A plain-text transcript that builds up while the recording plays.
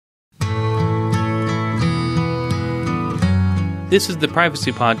This is the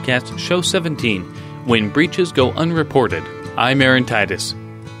Privacy Podcast, Show 17, When Breaches Go Unreported. I'm Aaron Titus.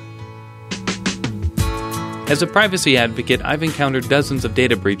 As a privacy advocate, I've encountered dozens of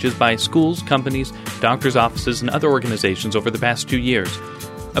data breaches by schools, companies, doctors' offices, and other organizations over the past 2 years.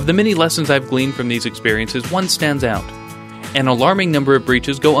 Of the many lessons I've gleaned from these experiences, one stands out. An alarming number of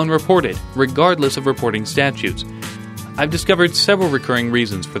breaches go unreported, regardless of reporting statutes. I've discovered several recurring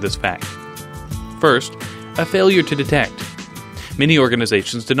reasons for this fact. First, a failure to detect. Many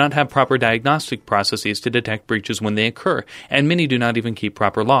organizations do not have proper diagnostic processes to detect breaches when they occur, and many do not even keep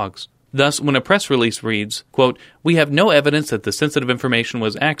proper logs. Thus, when a press release reads, quote, "We have no evidence that the sensitive information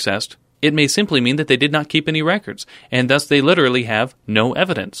was accessed," it may simply mean that they did not keep any records, and thus they literally have no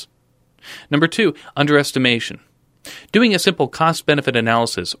evidence. Number 2, underestimation. Doing a simple cost-benefit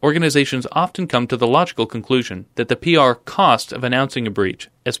analysis, organizations often come to the logical conclusion that the PR cost of announcing a breach,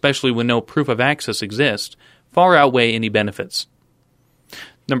 especially when no proof of access exists, far outweigh any benefits.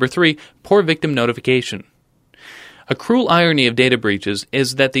 Number 3, poor victim notification. A cruel irony of data breaches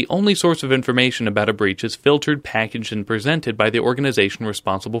is that the only source of information about a breach is filtered, packaged, and presented by the organization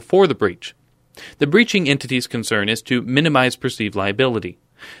responsible for the breach. The breaching entity's concern is to minimize perceived liability.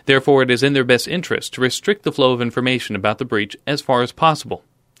 Therefore, it is in their best interest to restrict the flow of information about the breach as far as possible.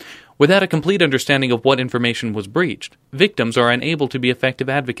 Without a complete understanding of what information was breached, victims are unable to be effective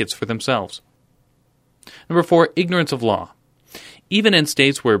advocates for themselves. Number 4, ignorance of law. Even in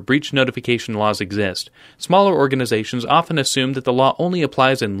states where breach notification laws exist, smaller organizations often assume that the law only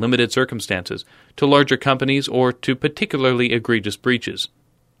applies in limited circumstances, to larger companies, or to particularly egregious breaches.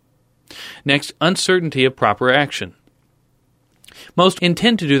 Next, uncertainty of proper action. Most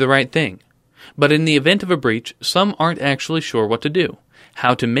intend to do the right thing, but in the event of a breach, some aren't actually sure what to do,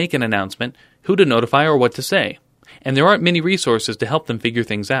 how to make an announcement, who to notify, or what to say, and there aren't many resources to help them figure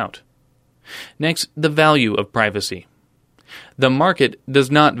things out. Next, the value of privacy. The market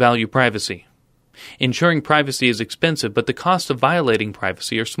does not value privacy. Ensuring privacy is expensive, but the costs of violating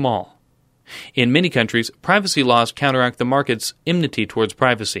privacy are small. In many countries, privacy laws counteract the market's enmity towards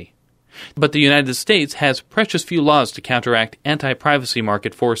privacy. But the United States has precious few laws to counteract anti-privacy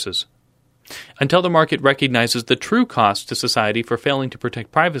market forces. Until the market recognizes the true cost to society for failing to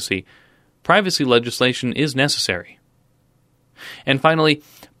protect privacy, privacy legislation is necessary. And finally,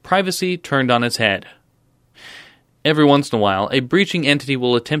 privacy turned on its head. Every once in a while, a breaching entity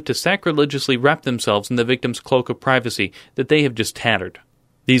will attempt to sacrilegiously wrap themselves in the victim's cloak of privacy that they have just tattered.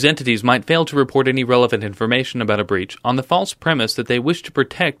 These entities might fail to report any relevant information about a breach on the false premise that they wish to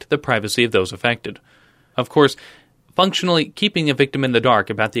protect the privacy of those affected. Of course, functionally keeping a victim in the dark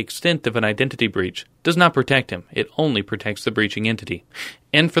about the extent of an identity breach does not protect him. It only protects the breaching entity.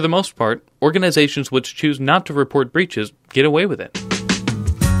 And for the most part, organizations which choose not to report breaches get away with it.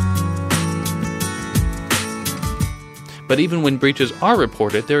 But even when breaches are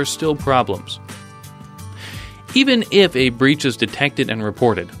reported, there are still problems. Even if a breach is detected and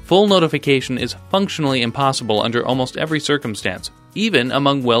reported, full notification is functionally impossible under almost every circumstance, even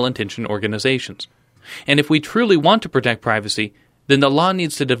among well-intentioned organizations. And if we truly want to protect privacy, then the law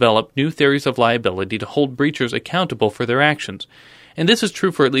needs to develop new theories of liability to hold breachers accountable for their actions. And this is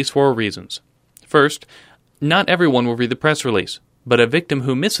true for at least 4 reasons. First, not everyone will read the press release, but a victim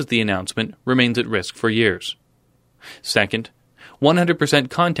who misses the announcement remains at risk for years. Second,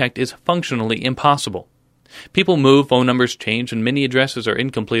 100% contact is functionally impossible. People move, phone numbers change, and many addresses are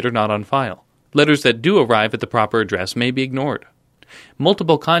incomplete or not on file. Letters that do arrive at the proper address may be ignored.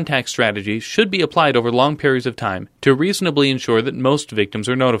 Multiple contact strategies should be applied over long periods of time to reasonably ensure that most victims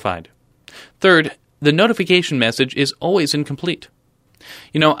are notified. Third, the notification message is always incomplete.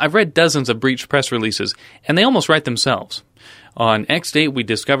 I've read dozens of breach press releases, and they almost write themselves. On X date, we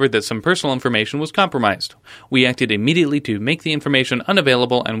discovered that some personal information was compromised. We acted immediately to make the information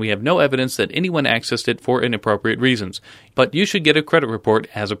unavailable, and we have no evidence that anyone accessed it for inappropriate reasons. But you should get a credit report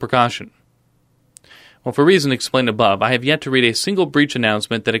as a precaution. Well, for reasons explained above, I have yet to read a single breach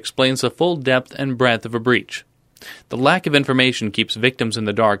announcement that explains the full depth and breadth of a breach. The lack of information keeps victims in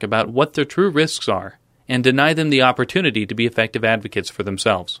the dark about what their true risks are, and deny them the opportunity to be effective advocates for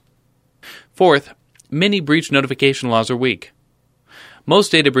themselves. Fourth, many breach notification laws are weak.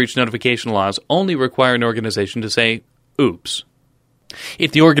 Most data breach notification laws only require an organization to say, oops.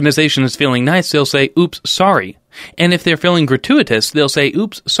 If the organization is feeling nice, they'll say, oops, sorry. And if they're feeling gratuitous, they'll say,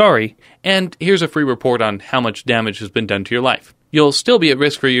 oops, sorry, and here's a free report on how much damage has been done to your life. You'll still be at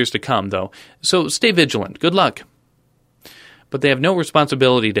risk for years to come, though, so stay vigilant. Good luck. But they have no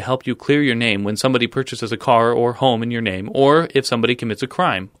responsibility to help you clear your name when somebody purchases a car or home in your name, or if somebody commits a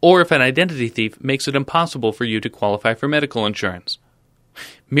crime, or if an identity thief makes it impossible for you to qualify for medical insurance.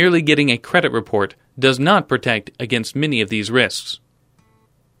 Merely getting a credit report does not protect against many of these risks.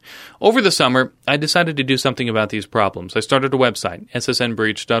 Over the summer, I decided to do something about these problems. I started a website,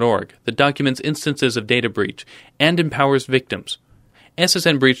 ssnbreach.org, that documents instances of data breach and empowers victims.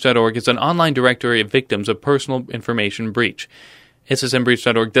 ssnbreach.org is an online directory of victims of personal information breach.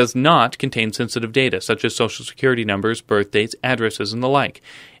 ssnbreach.org does not contain sensitive data, such as social security numbers, birth dates, addresses, and the like.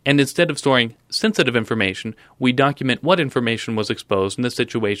 And instead of storing sensitive information, we document what information was exposed in the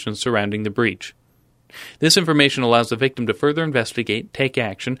situations surrounding the breach. This information allows the victim to further investigate, take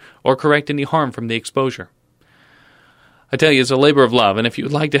action, or correct any harm from the exposure. I tell you, it's a labor of love, and if you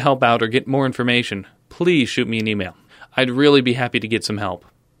would like to help out or get more information, please shoot me an email. I'd really be happy to get some help.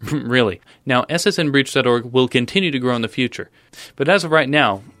 Really. Now, ssnbreach.org will continue to grow in the future, but as of right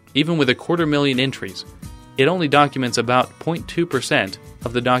now, even with 250,000 entries, it only documents about 0.2%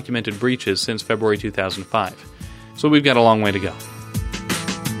 of the documented breaches since February 2005. So we've got a long way to go.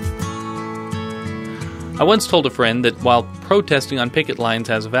 I once told a friend that while protesting on picket lines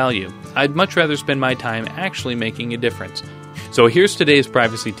has value, I'd much rather spend my time actually making a difference. So here's today's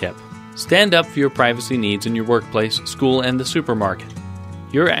privacy tip. Stand up for your privacy needs in your workplace, school, and the supermarket.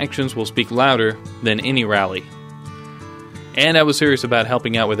 Your actions will speak louder than any rally. And I was serious about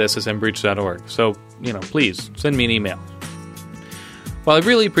helping out with ssnbreach.org, so, please send me an email. While I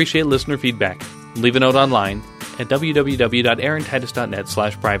really appreciate listener feedback, leave a note online at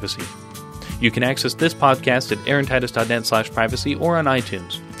www.aarontitus.net/privacy. You can access this podcast at aarontitus.net/privacy or on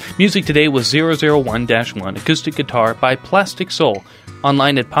iTunes. Music today was 001-1 acoustic guitar by Plastic Soul,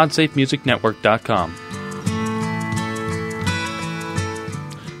 online at podsafemusicnetwork.com.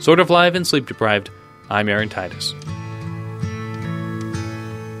 Sort of live and sleep deprived, I'm Aaron Titus.